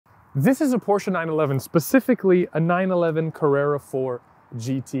This is a Porsche 911, specifically a 911 Carrera 4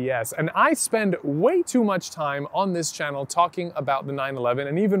 GTS. And I spend way too much time on this channel talking about the 911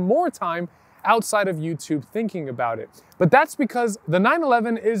 and even more time outside of YouTube thinking about it. But that's because the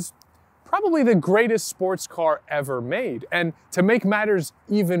 911 is probably the greatest sports car ever made. And to make matters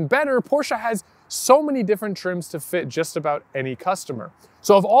even better, Porsche has so many different trims to fit just about any customer.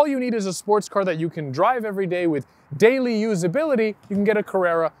 So if all you need is a sports car that you can drive every day with daily usability, you can get a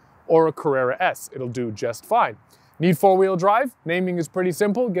Carrera or a Carrera S. It'll do just fine. Need four-wheel drive? Naming is pretty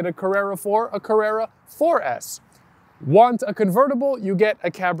simple. Get a Carrera 4, a Carrera 4S. Want a convertible? You get a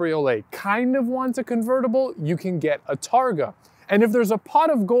Cabriolet. Kind of want a convertible? You can get a Targa. And if there's a pot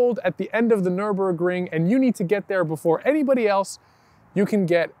of gold at the end of the Nürburgring and you need to get there before anybody else, you can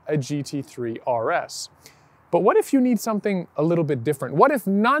get a GT3 RS. But what if you need something a little bit different? What if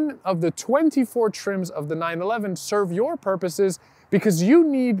none of the 24 trims of the 911 serve your purposes because you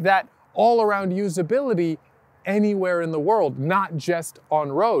need that all-around usability anywhere in the world, not just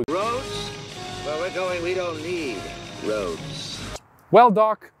on roads? Roads? Where we're going, we don't need roads. Well,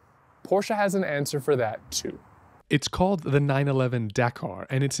 Doc, Porsche has an answer for that too. It's called the 911 Dakar,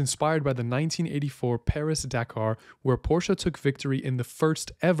 and it's inspired by the 1984 Paris Dakar, where Porsche took victory in the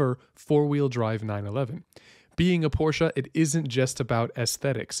first ever four-wheel drive 911. Being a Porsche, it isn't just about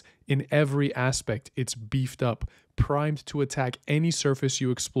aesthetics. In every aspect, it's beefed up, primed to attack any surface you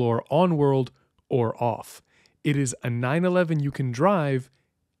explore on-world or off. It is a 911 you can drive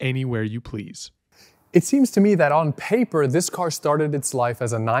anywhere you please. It seems to me that on paper, this car started its life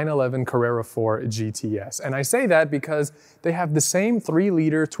as a 911 Carrera 4 GTS. And I say that because they have the same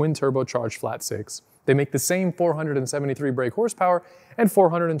 3-liter twin turbocharged flat six. They make the same 473 brake horsepower and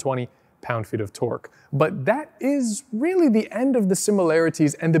 420 pound-feet of torque. But that is really the end of the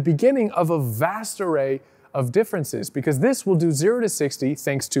similarities and the beginning of a vast array of differences, because this will do 0 to 60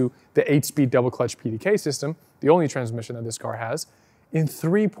 thanks to the 8-speed double clutch PDK system, the only transmission that this car has, in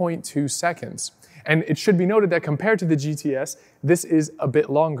 3.2 seconds. And it should be noted that compared to the GTS, this is a bit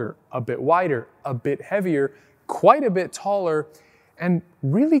longer, a bit wider, a bit heavier, quite a bit taller, and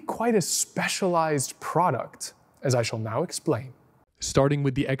really quite a specialized product, as I shall now explain. Starting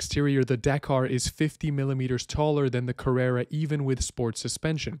with the exterior, the Dakar is 50 millimeters taller than the Carrera, even with sport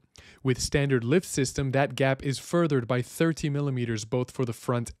suspension. With standard lift system, that gap is furthered by 30 millimeters both for the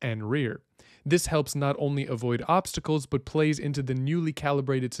front and rear. This helps not only avoid obstacles, but plays into the newly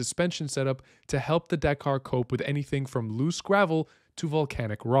calibrated suspension setup to help the Dakar cope with anything from loose gravel to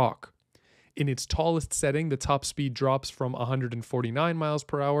volcanic rock. In its tallest setting, the top speed drops from 149 miles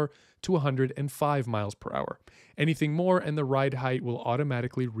per hour to 105 miles per hour. Anything more and the ride height will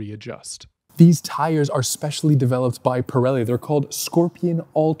automatically readjust. These tires are specially developed by Pirelli. They're called Scorpion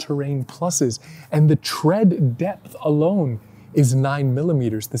All-Terrain Pluses, and the tread depth alone is 9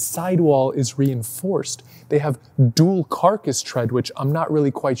 millimeters. The sidewall is reinforced. They have dual carcass tread, which I'm not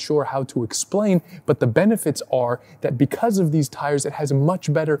really quite sure how to explain, but the benefits are that because of these tires, it has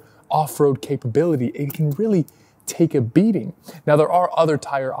much better off-road capability. It can really take a beating. Now, there are other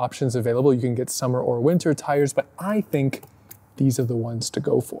tire options available. You can get summer or winter tires, but I think these are the ones to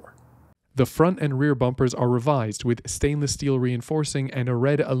go for. The front and rear bumpers are revised with stainless steel reinforcing and a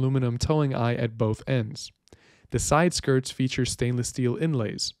red aluminum towing eye at both ends. The side skirts feature stainless steel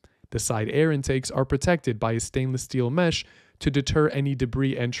inlays. The side air intakes are protected by a stainless steel mesh to deter any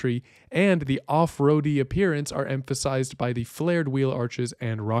debris entry, and the off-roady appearance are emphasized by the flared wheel arches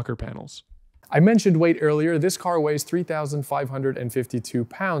and rocker panels. I mentioned weight earlier. This car weighs 3,552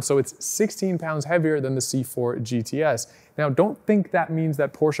 pounds, so it's 16 pounds heavier than the C4 GTS. Now, don't think that means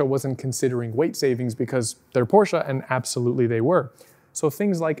that Porsche wasn't considering weight savings, because they're Porsche, and absolutely they were. So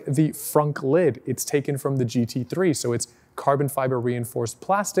things like the frunk lid, it's taken from the GT3, so it's carbon fiber reinforced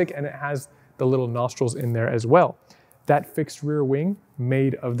plastic, and it has the little nostrils in there as well. That fixed rear wing,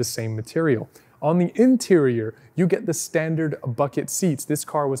 made of the same material. On the interior, you get the standard bucket seats. This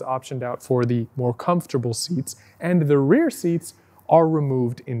car was optioned out for the more comfortable seats, and the rear seats are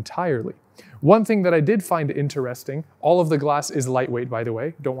removed entirely. One thing that I did find interesting, all of the glass is lightweight, by the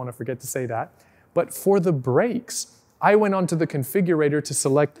way, don't want to forget to say that, but for the brakes, I went onto the configurator to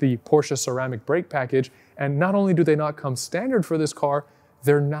select the Porsche ceramic brake package, and not only do they not come standard for this car,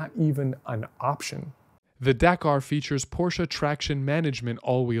 they're not even an option. The Dakar features Porsche traction management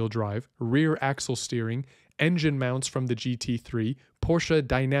all-wheel drive, rear axle steering, engine mounts from the GT3, Porsche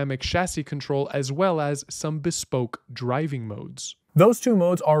dynamic chassis control, as well as some bespoke driving modes. Those two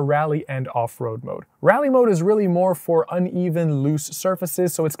modes are rally and off-road mode. Rally mode is really more for uneven, loose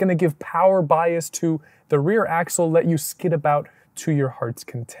surfaces, so it's going to give power bias to the rear axle, let you skid about to your heart's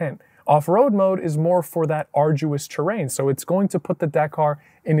content. Off-road mode is more for that arduous terrain, so it's going to put the Dakar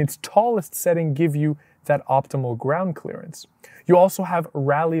in its tallest setting, give you that optimal ground clearance. You also have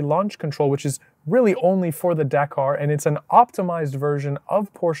rally launch control, which is really only for the Dakar, and it's an optimized version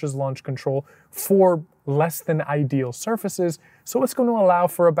of Porsche's launch control for less than ideal surfaces, so it's going to allow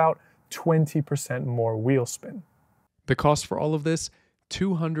for about 20% more wheel spin. The cost for all of this,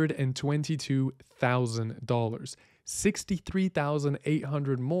 $222,000,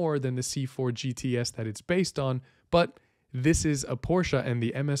 $63,800 more than the C4 GTS that it's based on, but this is a Porsche and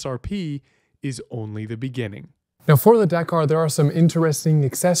the MSRP is only the beginning. Now for the Dakar, there are some interesting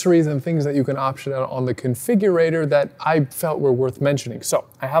accessories and things that you can option out on the configurator that I felt were worth mentioning. So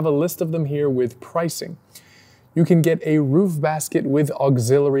I have a list of them here with pricing. You can get a roof basket with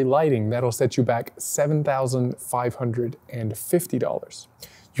auxiliary lighting. That'll set you back $7,550.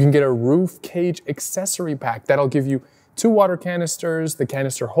 You can get a roof cage accessory pack. That'll give you 2 water canisters, the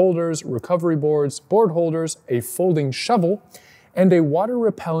canister holders, recovery boards, board holders, a folding shovel, and a water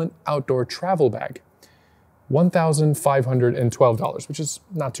repellent outdoor travel bag. $1,512, which is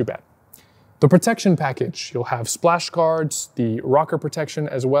not too bad. The protection package, you'll have splash guards, the rocker protection,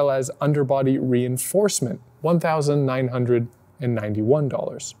 as well as underbody reinforcement,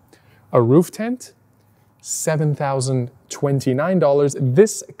 $1,991. A roof tent, $7,029.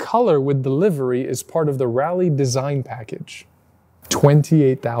 This color with the livery is part of the Rally design package,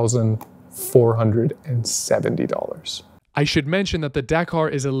 $28,470. I should mention that the Dakar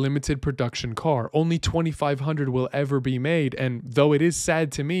is a limited production car. Only 2,500 will ever be made, and though it is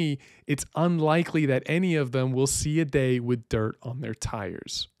sad to me, it's unlikely that any of them will see a day with dirt on their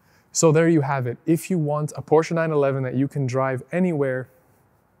tires. So there you have it. If you want a Porsche 911 that you can drive anywhere,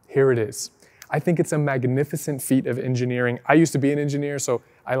 here it is. I think it's a magnificent feat of engineering. I used to be an engineer, so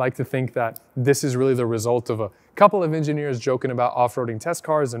I like to think that this is really the result of a couple of engineers joking about off-roading test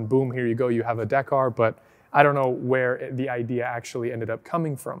cars, and boom, here you go, you have a Dakar, but I don't know where the idea actually ended up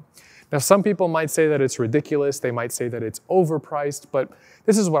coming from. Now, some people might say that it's ridiculous. They might say that it's overpriced, but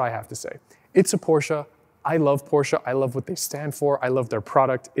this is what I have to say. It's a Porsche. I love Porsche. I love what they stand for. I love their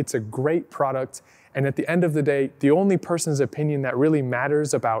product. It's a great product. And at the end of the day, the only person's opinion that really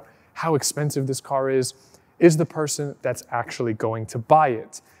matters about how expensive this car is the person that's actually going to buy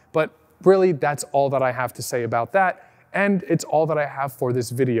it. But really, that's all that I have to say about that. And it's all that I have for this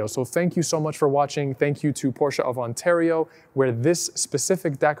video. So thank you so much for watching. Thank you to Porsche of Ontario, where this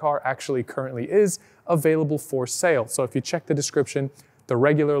specific Dakar actually currently is available for sale. So if you check the description, the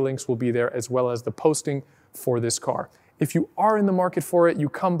regular links will be there, as well as the posting for this car. If you are in the market for it, you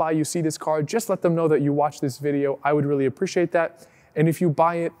come by, you see this car, just let them know that you watched this video. I would really appreciate that. And if you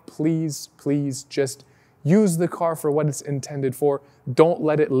buy it, please, please just use the car for what it's intended for. Don't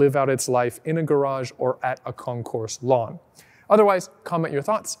let it live out its life in a garage or at a concourse lawn. Otherwise, comment your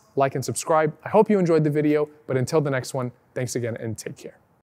thoughts, like and subscribe. I hope you enjoyed the video, but until the next one, thanks again and take care.